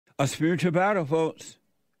A spiritual battle, folks.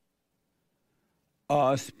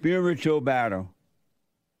 A spiritual battle.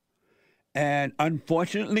 And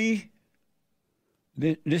unfortunately,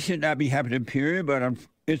 this should not be happening, period, but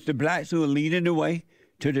it's the blacks who are leading the way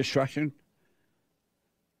to destruction.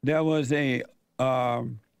 There was this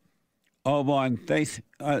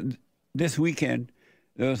weekend,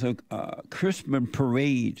 there was a Christmas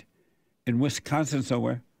parade in Wisconsin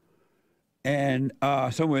somewhere, and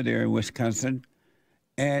somewhere there in Wisconsin,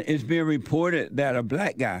 and it's being reported that a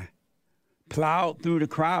black guy plowed through the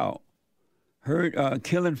crowd,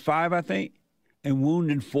 killing 5, I think, and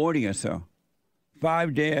wounding 40 or so.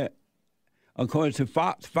 5 dead, according to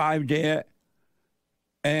Fox, 5 dead,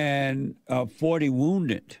 and 40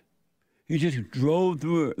 wounded. He just drove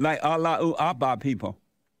through it like Allah Akbar people.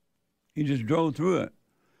 He just drove through it.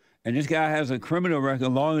 And this guy has a criminal record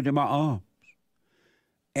longer than my arms.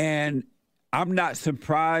 And I'm not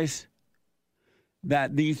surprised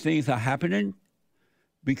that these things are happening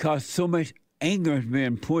because so much anger is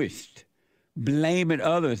being pushed, blaming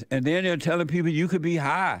others. And then they're telling people you could be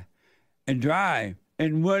high and drive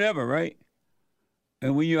and whatever, right?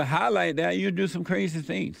 And when you highlight that, you do some crazy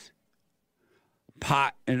things.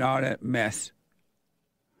 Pot and all that mess.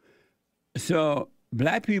 So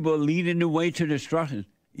black people are leading the way to destruction.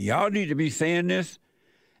 Y'all need to be saying this,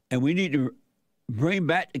 and we need to bring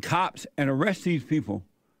back the cops and arrest these people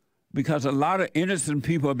because a lot of innocent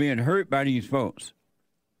people are being hurt by these folks.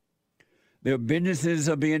 Their businesses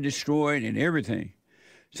are being destroyed and everything.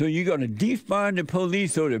 So you're going to defund the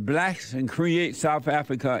police so that blacks can create South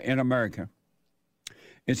Africa in America.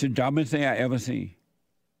 It's the dumbest thing I ever seen.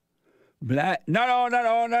 Not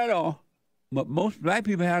all. But most black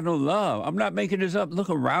people have no love. I'm not making this up. Look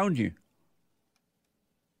around you.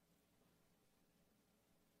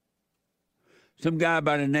 Some guy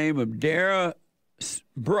by the name of Dara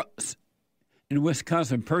Brooks in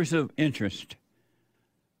Wisconsin, person of interest.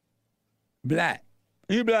 Black.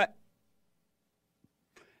 He black.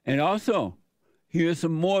 And also, here's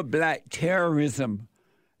some more black terrorism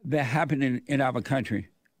that happened in our country.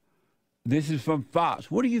 This is from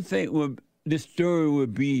Fox. What do you think this story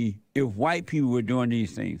would be if white people were doing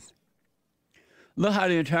these things? Look how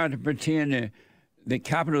they're trying to pretend that the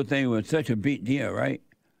Capitol thing was such a big deal, right?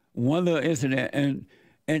 One little incident,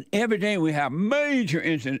 and every day we have major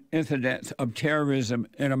incidents of terrorism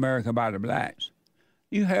in America by the blacks.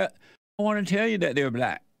 I want to tell you that they're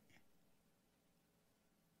black.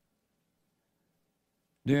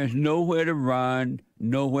 There's nowhere to run,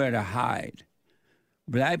 nowhere to hide.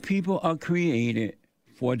 Black people are created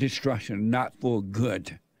for destruction, not for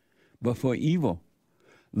good, but for evil.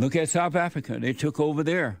 Look at South Africa. They took over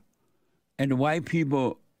there. And the white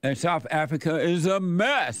people in South Africa is a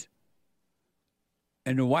mess.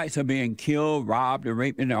 And the whites are being killed, robbed, and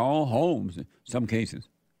raped in their own homes in some cases.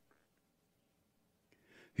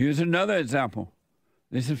 Here's another example.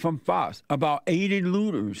 This is from Fox. About 80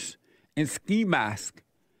 looters in ski mask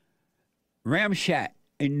ramshacked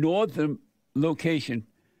a northern location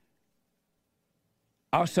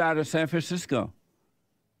outside of San Francisco.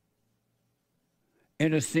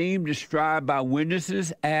 In a scene described by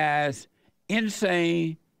witnesses as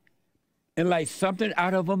insane and like something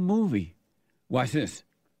out of a movie. Watch this.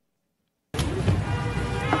 Look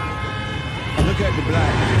at the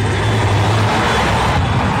black.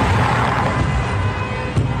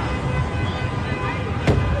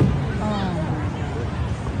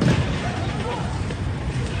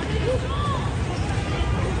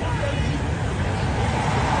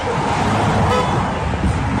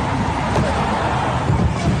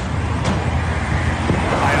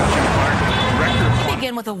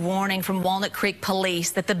 With a warning from Walnut Creek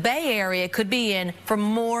Police that the Bay Area could be in for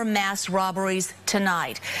more mass robberies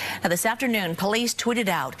tonight. Now, this afternoon, police tweeted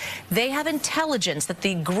out they have intelligence that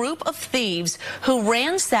the group of thieves who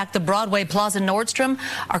ransacked the Broadway Plaza Nordstrom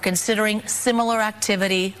are considering similar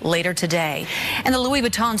activity later today. And the Louis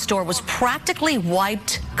Vuitton store was practically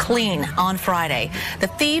wiped clean on Friday. The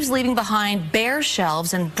thieves leaving behind bare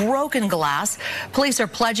shelves and broken glass. Police are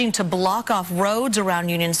pledging to block off roads around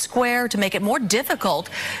Union Square to make it more difficult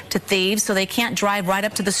to thieves so they can't drive right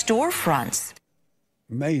up to the storefronts.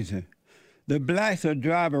 Amazing. The blacks are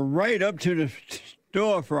driving right up to the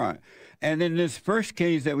storefront. And in this first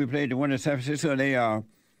case that we played, the one in San Francisco,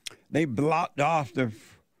 they blocked off the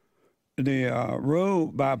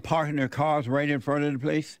road by parking their cars right in front of the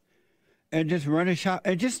place and just running shop.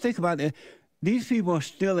 And just think about it. These people are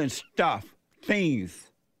stealing stuff,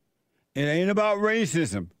 things. It ain't about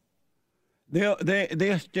racism.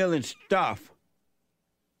 They're stealing stuff.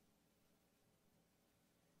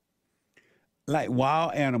 Like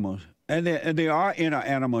wild animals. And they are in our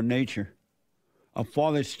animal nature. a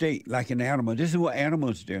fallen state like an animal. This is what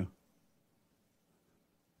animals do.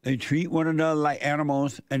 They treat one another like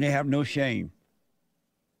animals, and they have no shame.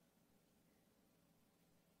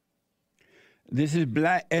 This is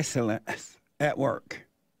black excellence at work.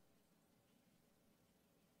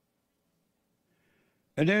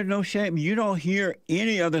 And there's no shame. You don't hear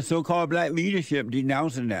any of the so-called black leadership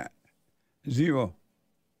denouncing that. Zero.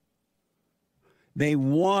 They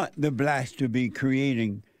want the blacks to be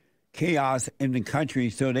creating chaos in the country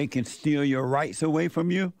so they can steal your rights away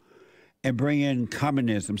from you and bring in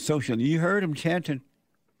communism, socialism. You heard them chanting.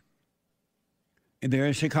 They're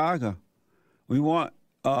in Chicago. We want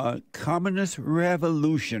a communist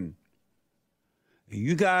revolution.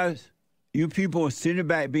 You guys, you people are sitting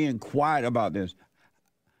back being quiet about this.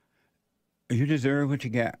 You deserve what you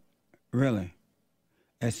got, really.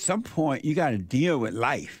 At some point, you got to deal with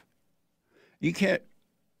life. You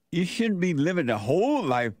shouldn't be living the whole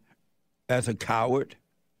life as a coward.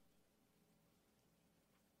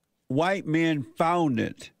 White men found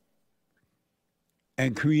it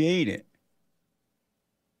and created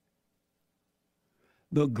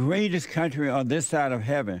the greatest country on this side of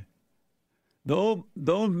heaven. Those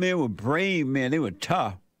men were brave men. They were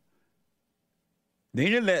tough. They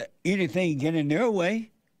didn't let anything get in their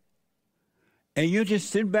way. And you're just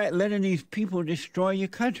sitting back letting these people destroy your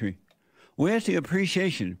country. Where's the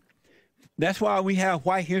appreciation? That's why we have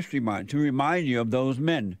White History Month, to remind you of those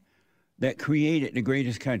men that created the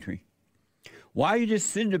greatest country. Why are you just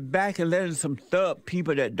sitting back and letting some thug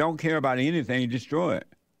people that don't care about anything destroy it?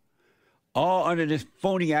 All under this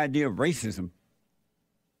phony idea of racism.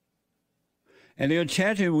 And they're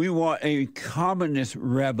chanting, we want a communist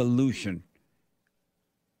revolution.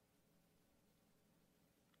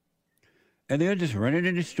 And they're just running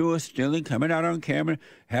in the store, stealing, coming out on camera,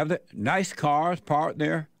 have the nice cars parked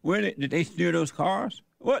there. Where did they steal those cars?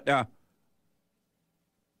 What the?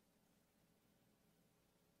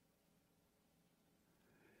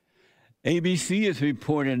 ABC is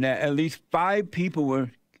reporting that at least 5 people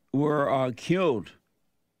were killed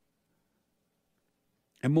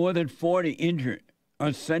and more than 40 injured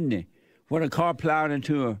on Sunday when a car plowed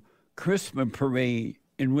into a Christmas parade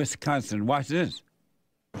in Wisconsin. Watch this.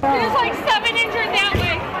 There's like 7 injured that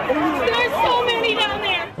way. There's so many down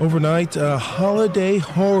there. Overnight, a holiday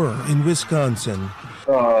horror in Wisconsin.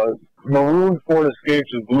 Maroon Ford Escapes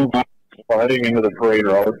with blue heading into the parade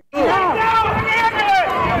route.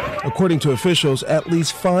 According to officials, at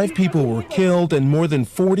least 5 people were killed and more than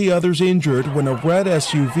 40 others injured when a red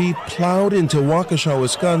SUV plowed into Waukesha,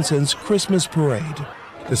 Wisconsin's Christmas parade.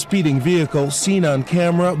 The speeding vehicle, seen on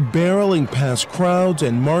camera, barreling past crowds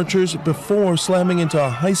and marchers before slamming into a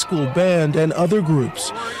high school band and other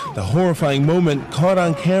groups. The horrifying moment caught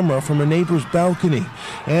on camera from a neighbor's balcony,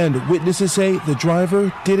 and witnesses say the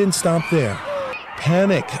driver didn't stop there.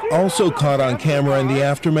 Panic also caught on camera in the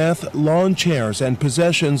aftermath, lawn chairs and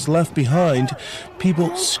possessions left behind,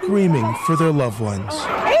 people screaming for their loved ones.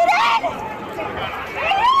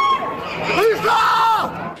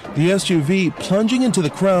 The SUV plunging into the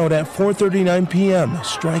crowd at 4:39 p.m.,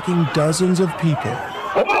 striking dozens of people.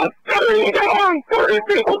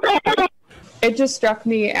 It just struck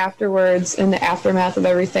me afterwards, in the aftermath of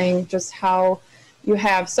everything, just how you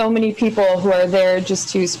have so many people who are there just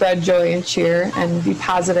to spread joy and cheer and be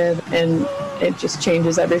positive, and it just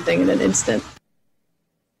changes everything in an instant.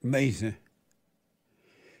 Amazing.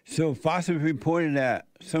 So Fox is reporting that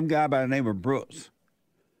some guy by the name of Brooks,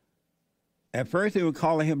 at first they were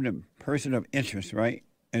calling him the person of interest, right?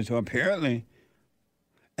 And so apparently,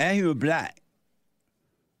 and he was black.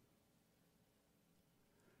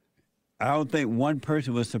 I don't think one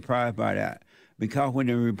person was surprised by that, because when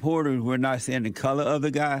the reporters were not saying the color of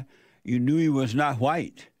the guy, you knew he was not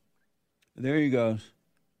white. There he goes.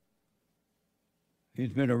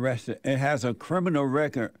 He's been arrested. It has a criminal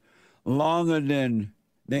record longer than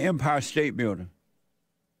the Empire State Building.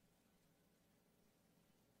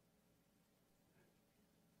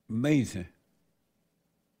 Amazing.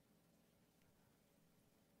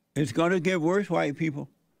 It's going to get worse, white people.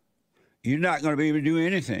 You're not going to be able to do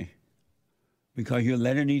anything because you're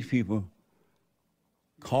letting these people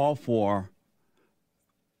call for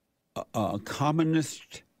a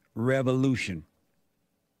communist revolution.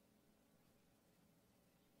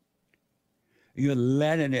 You're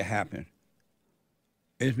letting it happen.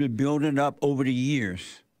 It's been building up over the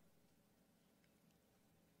years.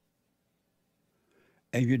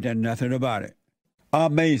 And you've done nothing about it.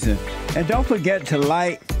 Amazing. And don't forget to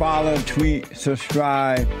like, follow, tweet,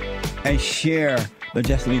 subscribe, and share the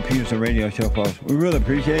Jesse Lee Peterson radio show, folks. We really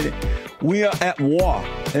appreciate it. We are at war.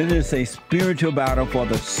 It is a spiritual battle for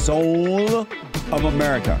the soul of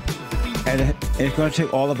America. And it's going to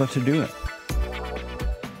take all of us to do it.